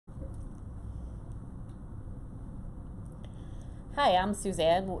Hi, I'm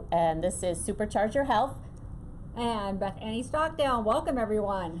Suzanne, and this is Supercharge Your Health. And Beth-Annie Stockdale. Welcome,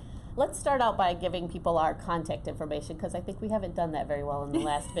 everyone. Let's start out by giving people our contact information, because I think we haven't done that very well in the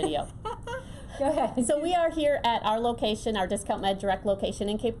last video. Go ahead. So we are here at our location, our Discount Med Direct location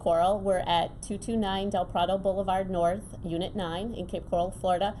in Cape Coral. We're at 229 Del Prado Boulevard North, Unit 9 in Cape Coral,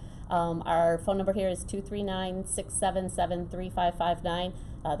 Florida. Our phone number here is 239-677-3559.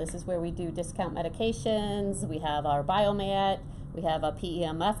 This is where we do discount medications. We have our biomat, we have a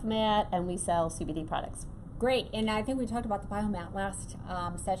PEMF mat, and we sell CBD products. Great, and I think we talked about the biomat last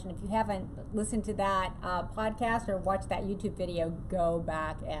session. If you haven't listened to that podcast or watched that YouTube video, go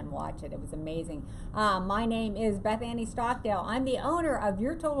back and watch it. It was amazing. My name is Beth-Annie Stockdale. I'm the owner of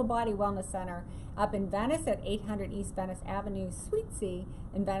Your Total Body Wellness Center up in Venice at 800 East Venice Avenue, Suite C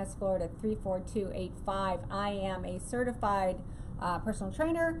in Venice, Florida, 34285. I am a certified personal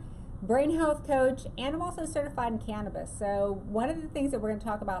trainer, brain health coach, and I'm also certified in cannabis. So one of the things that we're going to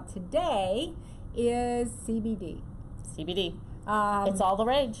talk about today is CBD. CBD. It's all the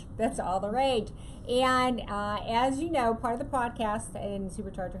rage. That's all the rage. And as you know, part of the podcast in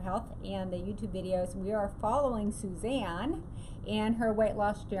Supercharge Your Health and the YouTube videos, we are following Suzanne and her weight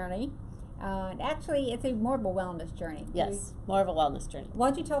loss journey. Actually, it's more of a wellness journey. Yes, more of a wellness journey. Why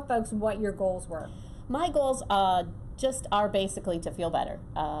don't you tell folks what your goals were? My goals just are basically to feel better.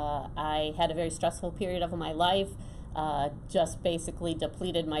 I had a very stressful period of my life. Just basically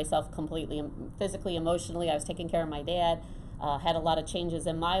depleted myself completely, physically, emotionally. I was taking care of my dad, had a lot of changes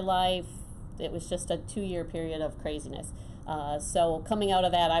in my life. It was just a 2-year period of craziness. So coming out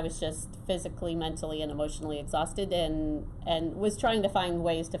of that, I was just physically, mentally, and emotionally exhausted, and was trying to find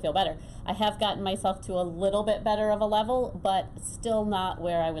ways to feel better. I have gotten myself to a little bit better of a level, but still not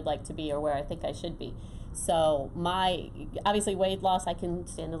where I would like to be or where I think I should be. So obviously weight loss, I can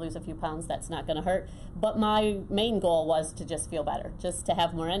stand to lose a few pounds, that's not going to hurt, but my main goal was to just feel better, just to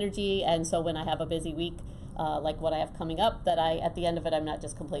have more energy, and so when I have a busy week, like what I have coming up, that at the end of it, I'm not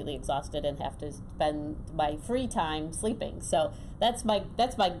just completely exhausted and have to spend my free time sleeping. So that's my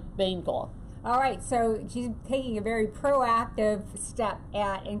main goal. All right, so she's taking a very proactive step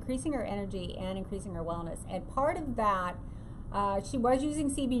at increasing her energy and increasing her wellness, and part of that, she was using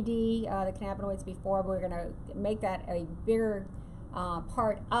CBD, the cannabinoids before. We're going to make that a bigger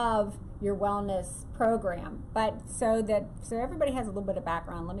part of your wellness program. But so everybody has a little bit of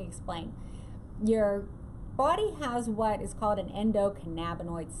background, let me explain. Your body has what is called an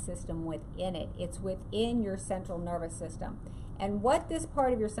endocannabinoid system within it. It's within your central nervous system. And what this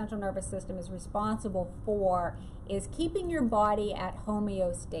part of your central nervous system is responsible for is keeping your body at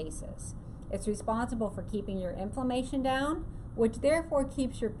homeostasis. It's responsible for keeping your inflammation down, which therefore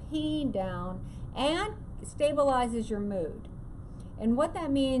keeps your pain down and stabilizes your mood. And what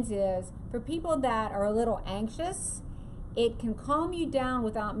that means is, for people that are a little anxious, it can calm you down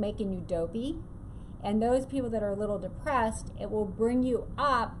without making you dopey. And those people that are a little depressed, it will bring you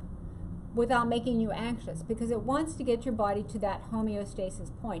up without making you anxious, because it wants to get your body to that homeostasis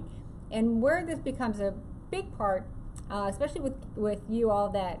point. And where this becomes a big part, especially with you all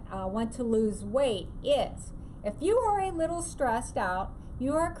that want to lose weight, is if you are a little stressed out,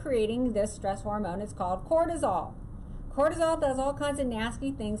 you are creating this stress hormone. It's called cortisol. Cortisol does all kinds of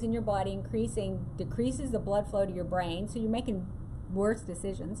nasty things in your body, decreases the blood flow to your brain, so you're making worse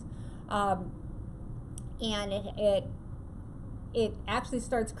decisions. And it actually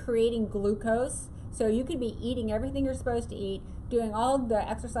starts creating glucose. So you could be eating everything you're supposed to eat, doing all the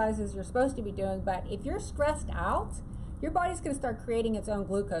exercises you're supposed to be doing, but if you're stressed out, your body's going to start creating its own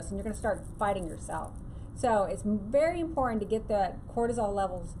glucose, and you're going to start fighting yourself. So it's very important to get the cortisol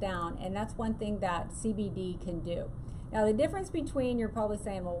levels down, and that's one thing that CBD can do. Now, the difference between, you're probably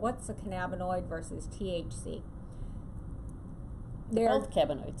saying, well, what's a cannabinoid versus THC? They're both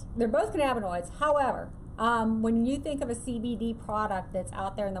cannabinoids. They're both cannabinoids. However, when you think of a CBD product that's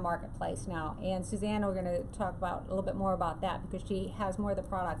out there in the marketplace now, and Suzanne, we're going to talk about a little bit more about that because she has more of the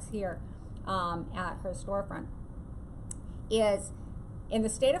products here at her storefront, is in the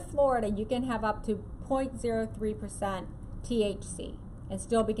state of Florida, you can have up to 0.03% THC and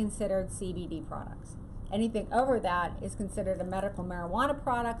still be considered CBD products. Anything over that is considered a medical marijuana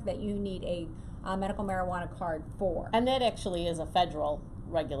product that you need a medical marijuana card for. And that actually is a federal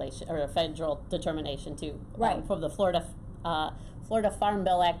regulation, or a federal determination too. Right. From the Florida Farm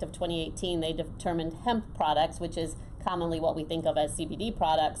Bill Act of 2018, they determined hemp products, which is commonly what we think of as CBD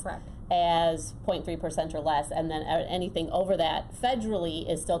products, correct, as 0.3% or less, and then anything over that federally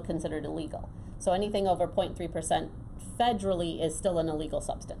is still considered illegal. So anything over 0.3% federally is still an illegal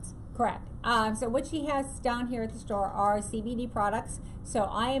substance. Correct. So what she has down here at the store are CBD products. So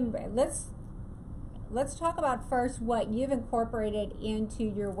let's let's talk about first what you've incorporated into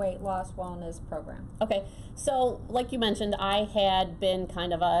your weight loss wellness program. Okay, so like you mentioned, I had been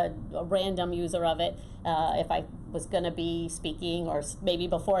kind of a random user of it. If I was going to be speaking, or maybe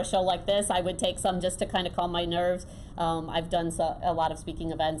before a show like this, I would take some just to kind of calm my nerves. I've done a lot of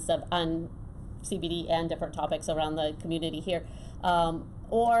speaking events on CBD and different topics around the community here.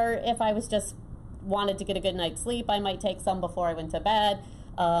 Or if I was just wanted to get a good night's sleep, I might take some before I went to bed.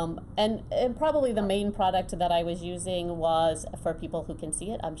 And probably the main product that I was using was, for people who can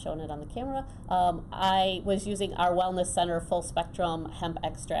see it, I'm showing it on the camera, I was using our Wellness Center Full Spectrum Hemp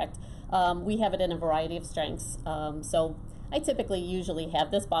Extract. We have it in a variety of strengths. So I usually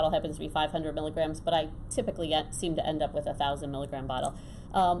have, this bottle happens to be 500 milligrams, but I typically seem to end up with a 1,000 milligram bottle.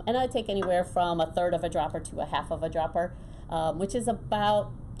 And I take anywhere from a third of a dropper to a half of a dropper, which is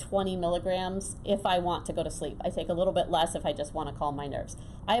about 20 milligrams if I want to go to sleep. I take a little bit less if I just want to calm my nerves.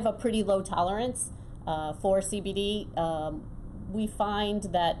 I have a pretty low tolerance for CBD. We find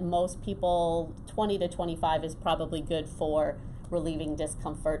that most people, 20 to 25 is probably good for relieving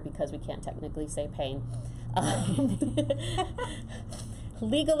discomfort, because we can't technically say pain.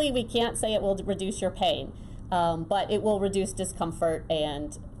 Legally, we can't say it will reduce your pain, but it will reduce discomfort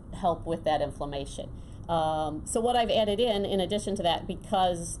and help with that inflammation. So what I've added in addition to that,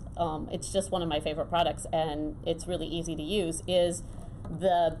 because it's just one of my favorite products and it's really easy to use, is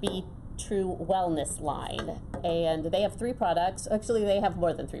the Be Tru wellness line. And they have 3 products. Actually, they have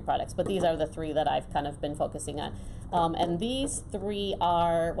more than 3 products, but these are the 3 that I've kind of been focusing on. And these 3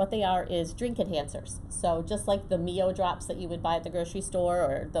 are, what they are is drink enhancers. So just like the Mio drops that you would buy at the grocery store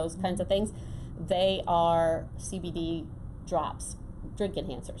or those kinds of things, they are CBD drops, drink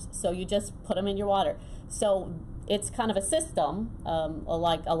enhancers. So you just put them in your water. So it's kind of a system,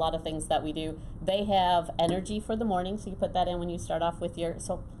 like a lot of things that we do. They have energy for the morning, so you put that in when you start off with your,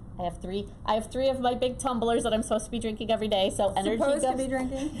 so I have 3 of my big tumblers that I'm supposed to be drinking every day. So Supposed to be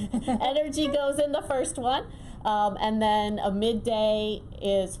drinking. energy goes in the first one. And then a midday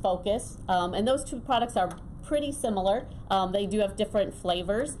is focus. And those 2 products are pretty similar. They do have different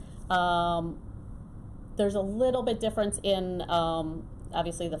flavors. There's a little bit difference in,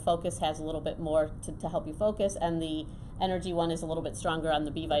 obviously the focus has a little bit more to help you focus, and the energy one is a little bit stronger on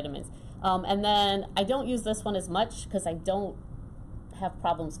the B vitamins. And then I don't use this one as much because I don't have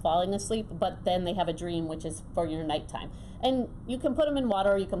problems falling asleep, but then they have a dream, which is for your nighttime. And you can put them in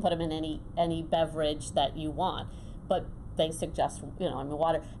water, or you can put them in any beverage that you want, but they suggest, in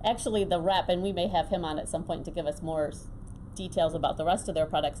water. Actually, the rep, and we may have him on at some point to give us more details about the rest of their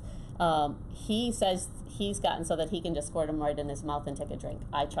products, he says he's gotten so that he can just squirt them right in his mouth and take a drink.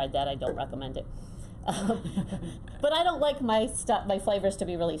 I tried that. I don't recommend it. But I don't like my flavors to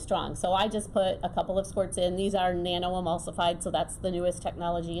be really strong, so I just put a couple of squirts in. These are nano emulsified, so that's the newest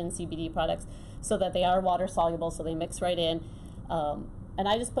technology in CBD products, so that they are water soluble, so they mix right in. And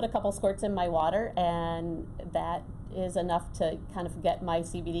I just put a couple squirts in my water, and that is enough to kind of get my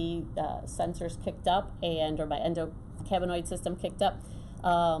CBD sensors kicked up, or my endocabinniod system kicked up,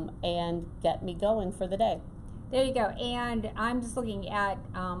 and get me going for the day. There you go. And I'm just looking at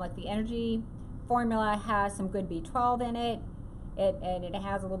like the energy formula has some good B12 in it. And it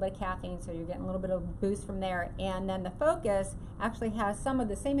has a little bit of caffeine, so you're getting a little bit of boost from there. And then the Focus actually has some of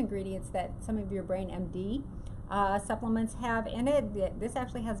the same ingredients that some of your Brain MD supplements have in it. This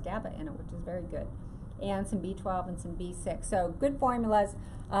actually has GABA in it, which is very good, and some B12 and some B6. So good formulas.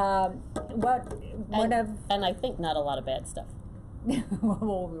 And I think not a lot of bad stuff.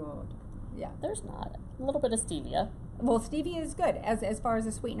 Yeah, there's not a little bit of stevia. Well, stevia is good as far as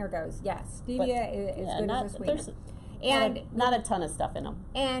a sweetener goes. Yes, stevia is good as a sweetener. And not a ton of stuff in them.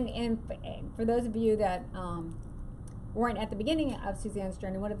 And for those of you that weren't at the beginning of Suzanne's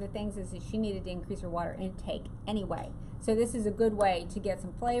journey, one of the things is that she needed to increase her water intake anyway. So this is a good way to get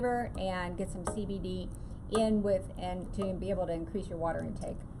some flavor and get some CBD in with, and to be able to increase your water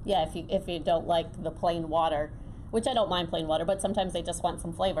intake. Yeah, if you don't like the plain water, which I don't mind plain water, but sometimes they just want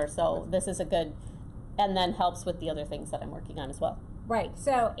some flavor. So this is a good, and then helps with the other things that I'm working on as well. Right.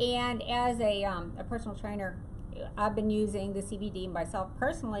 So, and as a personal trainer, I've been using the CBD myself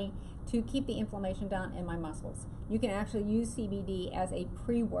personally to keep the inflammation down in my muscles. You can actually use CBD as a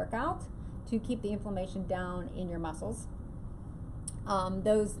pre-workout to keep the inflammation down in your muscles.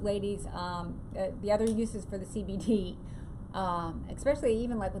 Those ladies, the other uses for the CBD, especially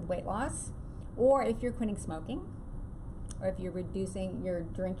even like with weight loss, or if you're quitting smoking, or if you're reducing your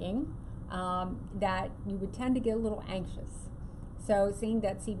drinking, that you would tend to get a little anxious. So seeing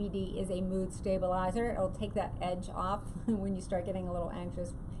that CBD is a mood stabilizer, it'll take that edge off when you start getting a little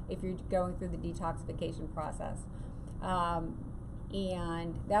anxious if you're going through the detoxification process.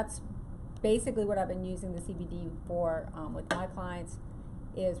 And that's basically what I've been using the CBD for with my clients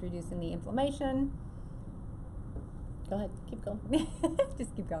is reducing the inflammation. Go ahead, keep going.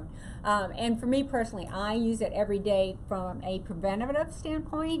 Just keep going. And for me personally, I use it every day from a preventative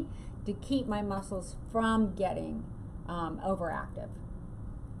standpoint to keep my muscles from getting overactive.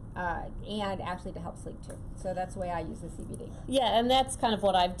 And actually to help sleep too. So that's the way I use the CBD. Yeah, and that's kind of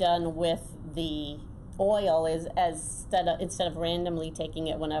what I've done with the oil is instead of randomly taking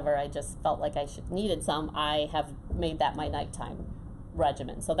it whenever I just felt like I needed some, I have made that my nighttime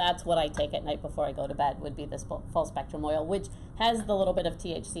regimen. So that's what I take at night before I go to bed, would be this full spectrum oil, which has the little bit of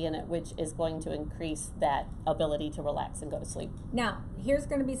THC in it, which is going to increase that ability to relax and go to sleep. Now, here's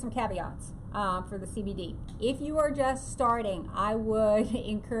going to be some caveats for the CBD. If you are just starting, I would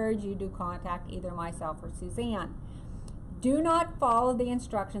encourage you to contact either myself or Suzanne. Do not follow the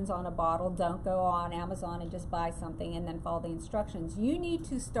instructions on a bottle. Don't go on Amazon and just buy something and then follow the instructions. You need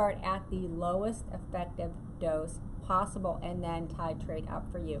to start at the lowest effective dose possible and then titrate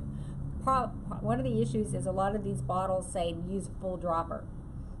up for you. One of the issues is a lot of these bottles say use a full dropper,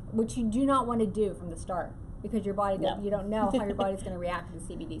 which you do not want to do from the start because your body, you don't know how your body's going to react to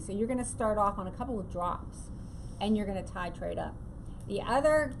the CBD. So you're going to start off on a couple of drops and you're going to titrate up. The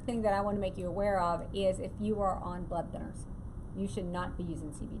other thing that I want to make you aware of is if you are on blood thinners, you should not be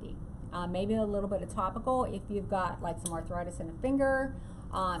using CBD. Maybe a little bit of topical if you've got like some arthritis in a finger,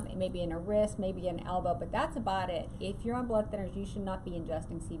 maybe in a wrist, maybe an elbow, but that's about it. If you're on blood thinners, you should not be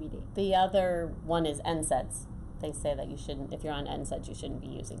ingesting CBD. The other one is NSAIDs. They say that you shouldn't, if you're on NSAIDs, you shouldn't be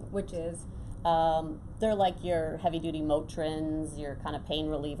using. Which is? They're like your heavy-duty Motrins, your kind of pain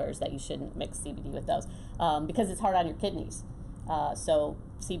relievers that you shouldn't mix CBD with those because it's hard on your kidneys. So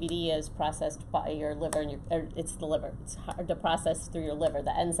CBD is processed by your liver, and it's the liver. It's hard to process through your liver.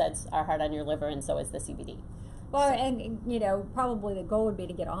 The NSAIDs are hard on your liver, and so is the CBD. Well, so. And probably the goal would be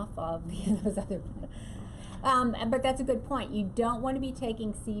to get off of those other. But that's a good point. You don't want to be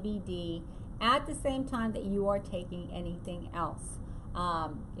taking CBD at the same time that you are taking anything else.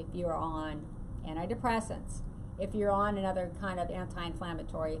 If you're on antidepressants, if you're on another kind of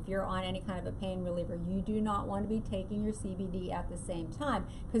anti-inflammatory, if you're on any kind of a pain reliever, you do not want to be taking your CBD at the same time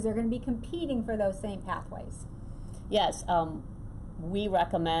because they're going to be competing for those same pathways. Yes, we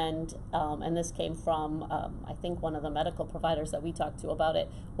recommend, and this came from, I think one of the medical providers that we talked to about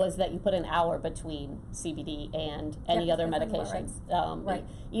it, was that you put an hour between CBD and any other medications, right.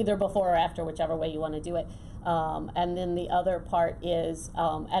 Either before or after, whichever way you want to do it. And then the other part is,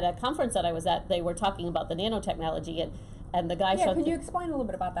 at a conference that I was at, they were talking about the nanotechnology, and the guy showed... Yeah, could you explain a little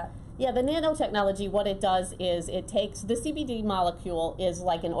bit about that? Yeah, the nanotechnology, what it does is it takes... The CBD molecule is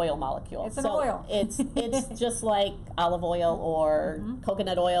like an oil molecule. It's an oil. It's just like olive oil or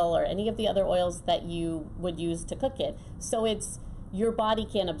coconut oil or any of the other oils that you would use to cook it. So your body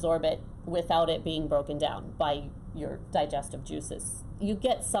can absorb it without it being broken down by your digestive juices. You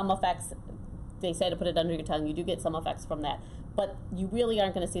get some effects. They say to put it under your tongue. You do get some effects from that. But you really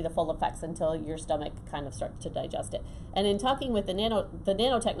aren't going to see the full effects until your stomach kind of starts to digest it. And in talking with the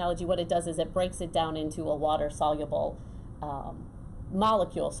nanotechnology, what it does is it breaks it down into a water-soluble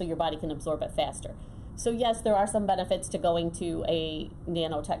molecule so your body can absorb it faster. So yes, there are some benefits to going to a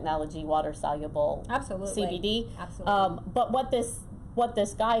nanotechnology water-soluble CBD. Absolutely. But what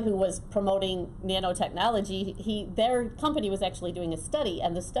this guy who was promoting nanotechnology, their company was actually doing a study,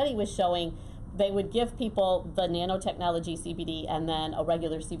 and the study was showing they would give people the nanotechnology CBD and then a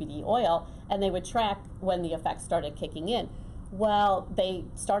regular CBD oil, and they would track when the effects started kicking in. Well, they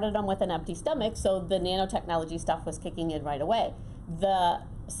started them with an empty stomach, so the nanotechnology stuff was kicking in right away. The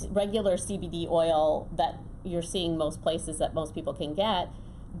regular CBD oil that you're seeing most places that most people can get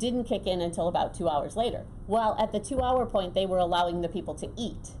didn't kick in until about 2 hours later. Well, at the 2 hour point, they were allowing the people to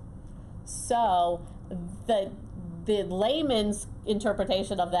eat. So the layman's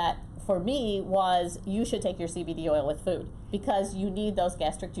interpretation of that for me was you should take your CBD oil with food because you need those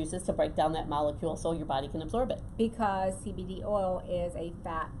gastric juices to break down that molecule so your body can absorb it. Because CBD oil is a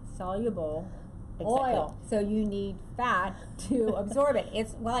fat-soluble oil, so you need fat to absorb it.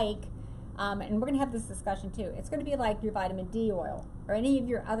 It's like, and we're going to have this discussion too, it's going to be like your vitamin D oil or any of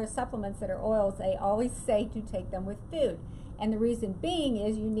your other supplements that are oils. They always say to take them with food. And the reason being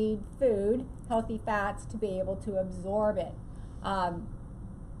is you need food, healthy fats, to be able to absorb it.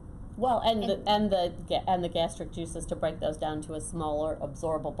 Well, and the gastric juices to break those down to a smaller,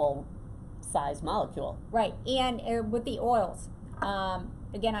 absorbable size molecule. Right, and with the oils,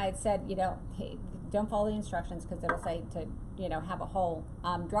 again, I had said, hey, don't follow the instructions because it'll say to, have a whole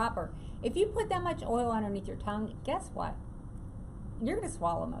dropper. If you put that much oil underneath your tongue, guess what? You're going to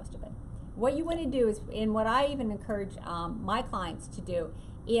swallow most of it. What you want to do is, and what I even encourage my clients to do,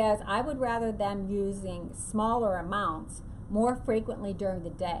 is I would rather them using smaller amounts more frequently during the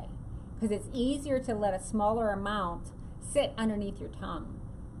day, because it's easier to let a smaller amount sit underneath your tongue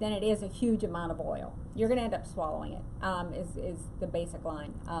than it is a huge amount of oil. You're going to end up swallowing it, is the basic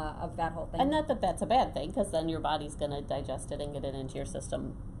line of that whole thing. And not that that's a bad thing, because then your body's going to digest it and get it into your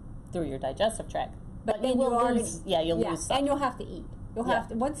system through your digestive tract. But you will lose, you'll lose stuff. And you'll have to eat. You'll have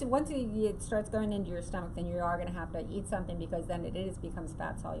to, once it starts going into your stomach, then you are going to have to eat something, because then it becomes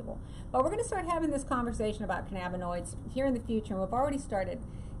fat soluble. But we're going to start having this conversation about cannabinoids here in the future, and we've already started,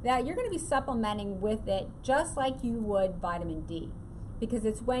 that you're going to be supplementing with it just like you would vitamin D, because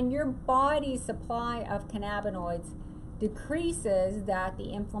it's when your body's supply of cannabinoids decreases that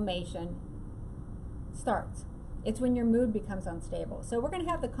the inflammation starts. It's when your mood becomes unstable. So we're going to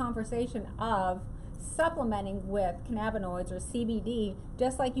have the conversation of supplementing with cannabinoids or CBD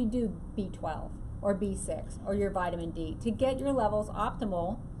just like you do B12 or B6 or your vitamin D to get your levels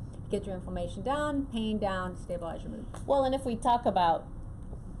optimal, get your inflammation down, pain down, stabilize your mood. Well, and if we talk about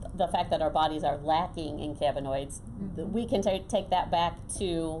the fact that our bodies are lacking in cannabinoids, we can take that back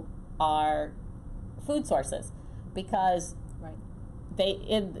to our food sources, because they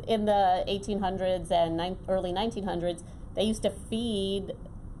in the 1800s and early 1900s, they used to feed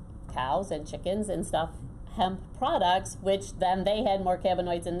cows and chickens and stuff hemp products, which then they had more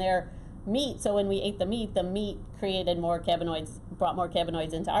cannabinoids in their meat. So when we ate the meat created more cannabinoids, brought more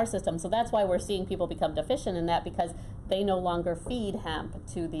cannabinoids into our system. So that's why we're seeing people become deficient in that, because they no longer feed hemp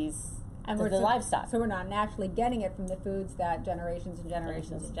to these the livestock. So we're not naturally getting it from the foods that generations and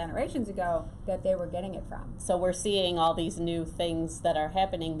generations and generations ago that they were getting it from. So we're seeing all these new things that are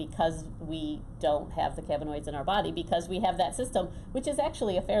happening because we don't have the cannabinoids in our body, because we have that system, which is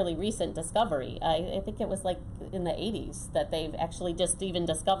actually a fairly recent discovery. I think it was like in the 80s that they've actually just even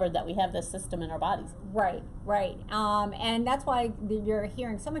discovered that we have this system in our bodies. Right. And that's why you're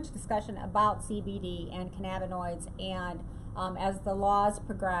hearing so much discussion about CBD and cannabinoids, and as the laws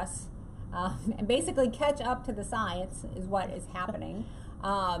progress, and basically catch up to the science is what is happening.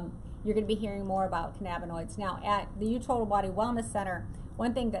 You're going to be hearing more about cannabinoids. Now, at the U Total Body Wellness Center,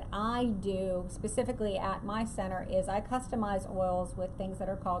 one thing that I do specifically at my center is I customize oils with things that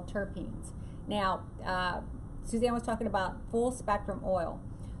are called terpenes. Now, Suzanne was talking about full spectrum oil.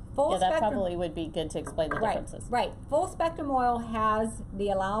 That probably would be good to explain the differences. Right. Full spectrum oil has the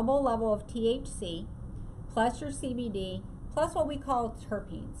allowable level of THC, plus your CBD, plus what we call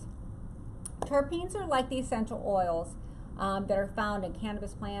terpenes. Terpenes are like the essential oils that are found in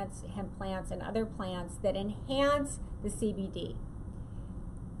cannabis plants, hemp plants, and other plants that enhance the CBD.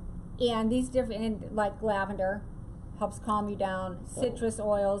 And these different, like lavender, helps calm you down. Citrus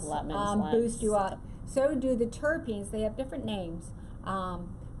oils boost you up. So do the terpenes. They have different names.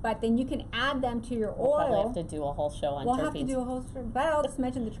 But then you can add them to your oil. We'll probably have to do a whole show on terpenes. We'll have to do a whole show, but I'll just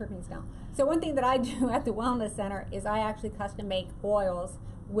mention the terpenes now. So one thing that I do at the Wellness Center is I actually custom make oils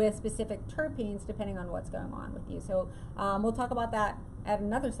with specific terpenes depending on what's going on with you. So we'll talk about that at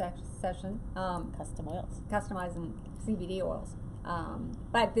another session. Custom oils. Customizing CBD oils.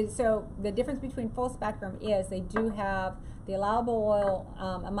 So the difference between full spectrum is they do have the allowable oil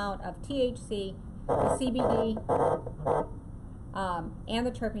amount of THC, the CBD, and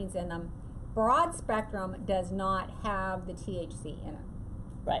the terpenes in them. Broad spectrum does not have the THC in it.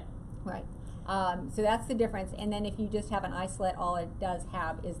 Right. So that's the difference. And then if you just have an isolate, all it does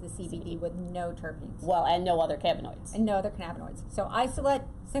have is the CBD with no terpenes. Well, and no other cannabinoids. And no other cannabinoids. So isolate,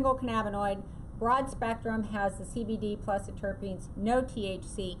 single cannabinoid. Broad spectrum has the CBD plus the terpenes, no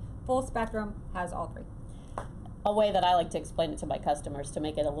THC. Full spectrum has all three. A way that I like to explain it to my customers to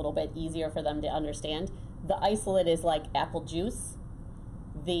make it a little bit easier for them to understand, the isolate is like apple juice.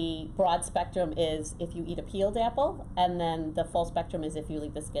 The broad spectrum is if you eat a peeled apple, and then the full spectrum is if you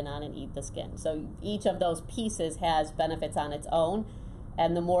leave the skin on and eat the skin. So each of those pieces has benefits on its own,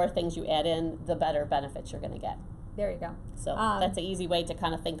 and the more things you add in, the better benefits you're going to get. There you go. So that's an easy way to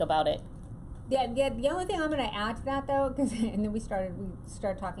kind of think about it. The only thing I'm going to add to that, though, and then we started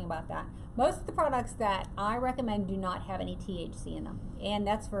talking about that. Most of the products that I recommend do not have any THC in them, and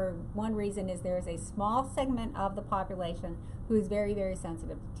that's for one reason: is there is a small segment of the population who is very, very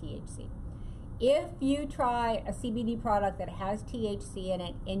sensitive to THC. If you try a CBD product that has THC in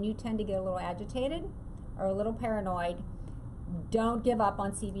it and you tend to get a little agitated or a little paranoid, don't give up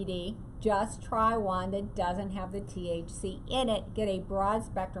on CBD. Just try one that doesn't have the THC in it. Get a broad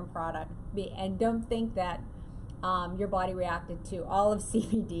spectrum product, and don't think that your body reacted to all of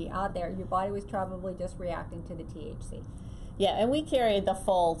CBD out there. Your body was probably just reacting to the THC. Yeah, and we carry the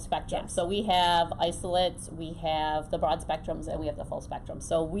full spectrum. Yes. So we have isolates, we have the broad spectrums, and we have the full spectrum.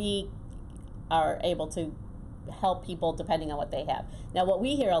 So we are able to help people depending on what they have. Now, what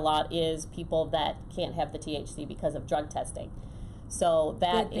we hear a lot is people that can't have the THC because of drug testing. So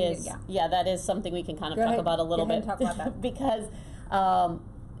that is, that is something we can kind of talk about a little bit. Talk about that. Because,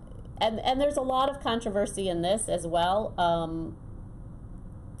 and there's a lot of controversy in this as well.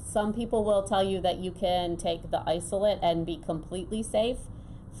 Some people will tell you that you can take the isolate and be completely safe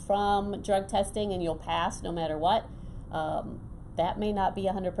from drug testing and you'll pass no matter what. That may not be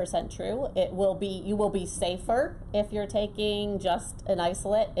 100% true. It will be, you will be safer if you're taking just an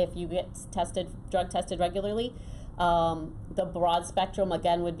isolate if you get drug tested regularly. The broad spectrum,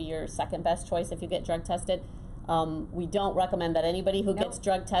 again, would be your second best choice if you get drug tested. We don't recommend that anybody who gets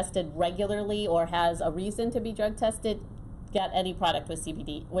drug tested regularly or has a reason to be drug tested get any product with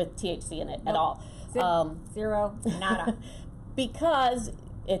CBD, with THC in it at all. Zero, nada. Because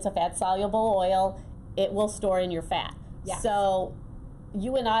it's a fat-soluble oil, it will store in your fat. Yes. So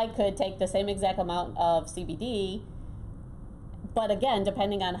you and I could take the same exact amount of CBD, but again,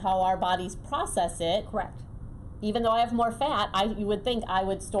 depending on how our bodies process it. Correct. Even though I have more fat, you would think I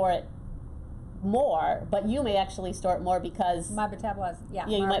would store it more, but you may actually store it more because my metabolism,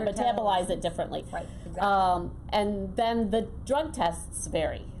 you might metabolize it differently. Right, exactly. And then the drug tests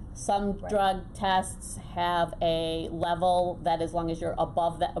vary. Some drug tests have a level that, as long as you're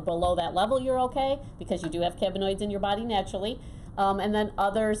below that level, you're okay, because you do have cannabinoids in your body naturally. And then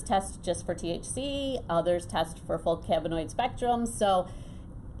others test just for THC, others test for full cannabinoid spectrum. So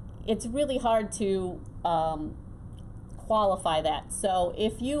it's really hard to qualify that. So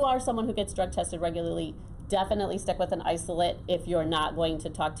if you are someone who gets drug tested regularly, definitely stick with an isolate if you're not going to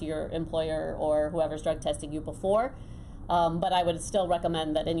talk to your employer or whoever's drug testing you before. But I would still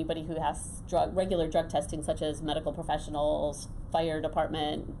recommend that anybody who has regular drug testing, such as medical professionals, fire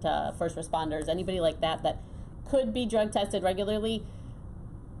department, first responders, anybody like that that could be drug tested regularly,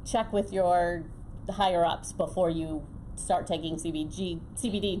 check with your higher ups before you start taking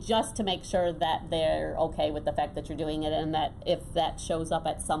CBD, just to make sure that they're okay with the fact that you're doing it, and that if that shows up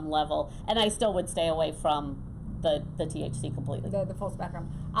at some level, and I still would stay away from the THC completely. The full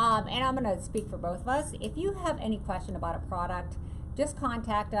spectrum. And I'm going to speak for both of us. If you have any question about a product, just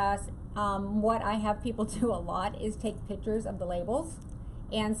contact us. What I have people do a lot is take pictures of the labels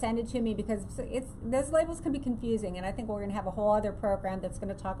and send it to me, because those labels can be confusing, and I think we're going to have a whole other program that's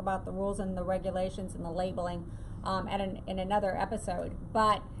going to talk about the rules and the regulations and the labeling in another episode.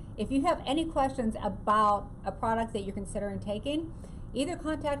 But if you have any questions about a product that you're considering taking, either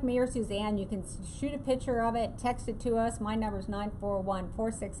contact me or Suzanne. You can shoot a picture of it, text it to us. My number is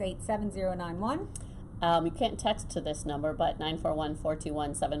 941-468-7091. You can't text to this number, but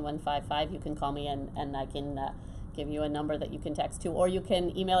 941-421-7155. You can call me and I can give you a number that you can text to, or you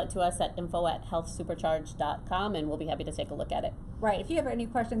can email it to us at info@healthsupercharge.com, and we'll be happy to take a look at it. Right, if you have any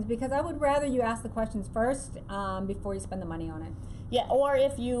questions, because I would rather you ask the questions first before you spend the money on it. Yeah, or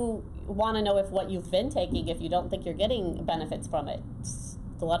if you want to know if what you've been taking, if you don't think you're getting benefits from it,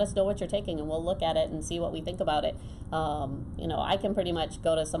 let us know what you're taking, and we'll look at it and see what we think about it. I can pretty much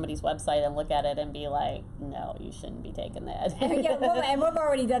go to somebody's website and look at it and be like, no, you shouldn't be taking that. And we've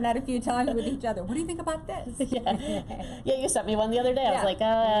already done that a few times with each other. What do you think about this? Yeah, you sent me one the other day. I was like,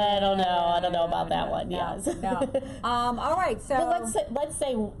 I don't know about that one. Yes. No. All right, so let's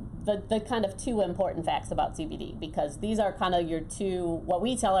say the kind of two important facts about CBD, because these are kind of your two, what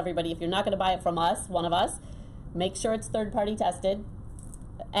we tell everybody: if you're not going to buy it from us, one of us, make sure it's third-party tested.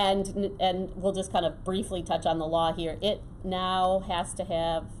 And we'll just kind of briefly touch on the law here. It now has to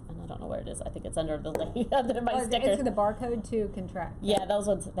have, and I don't know where it is. I think it's under the under my sticker. It's the barcode to contract. Yeah, those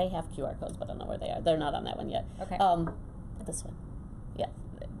ones, they have QR codes, but I don't know where they are. They're not on that one yet. Okay. This one. Yeah,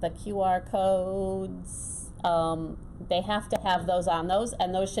 the QR codes. They have to have those on those,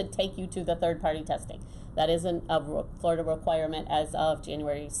 and those should take you to the third-party testing. That isn't a Florida requirement as of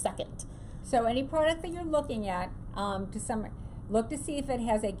January 2nd. So any product that you're looking at, look to see if it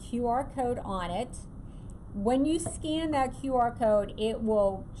has a QR code on it. When you scan that QR code, it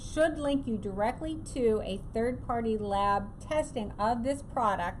should link you directly to a third-party lab testing of this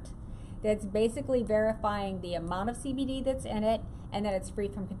product that's basically verifying the amount of CBD that's in it and that it's free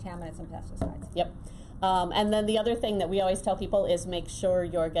from contaminants and pesticides. Yep. And then the other thing that we always tell people is make sure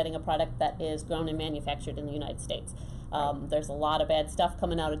you're getting a product that is grown and manufactured in the United States. There's a lot of bad stuff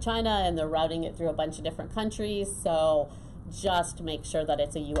coming out of China, and they're routing it through a bunch of different countries, so just make sure that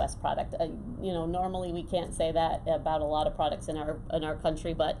it's a U.S. product. Normally we can't say that about a lot of products in our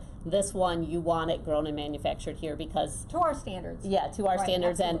country, but this one, you want it grown and manufactured here, because to our standards. Yeah, to our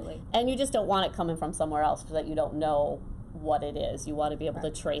standards, absolutely. and you just don't want it coming from somewhere else that you don't know what it is. You want to be able to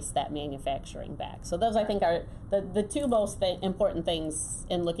trace that manufacturing back. So those, I think, are the two most important things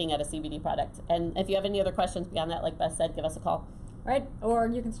in looking at a CBD product. And if you have any other questions beyond that, like Beth said, give us a call. Right, or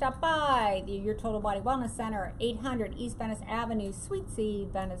you can stop by Your Total Body Wellness Center, 800 East Venice Avenue, Suite C,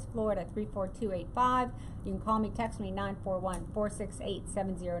 Venice, Florida, 34285. You can call me, text me,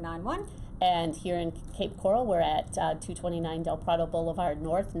 941-468-7091. And here in Cape Coral, we're at 229 Del Prado Boulevard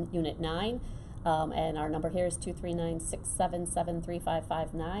North, Unit 9. And our number here is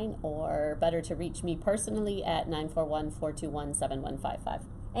 239-677-3559, or better to reach me personally at 941-421-7155.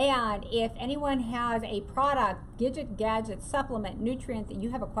 And if anyone has a product, gadget, supplement, nutrient that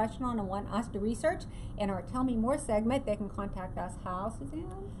you have a question on and want us to research in our Tell Me More segment, they can contact us. How,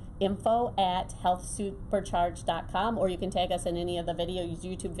 Suzanne? info@healthsupercharge.com, or you can tag us in any of the videos,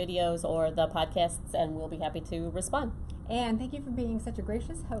 YouTube videos, or the podcasts, and we'll be happy to respond. And thank you for being such a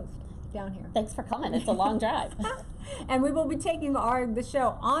gracious host down here. Thanks for coming. It's a long drive. And we will be taking the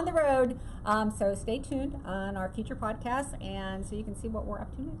show on the road, so stay tuned on our future podcasts, and so you can see what we're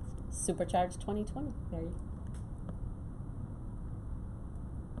up to next. Supercharge 2020. There you go.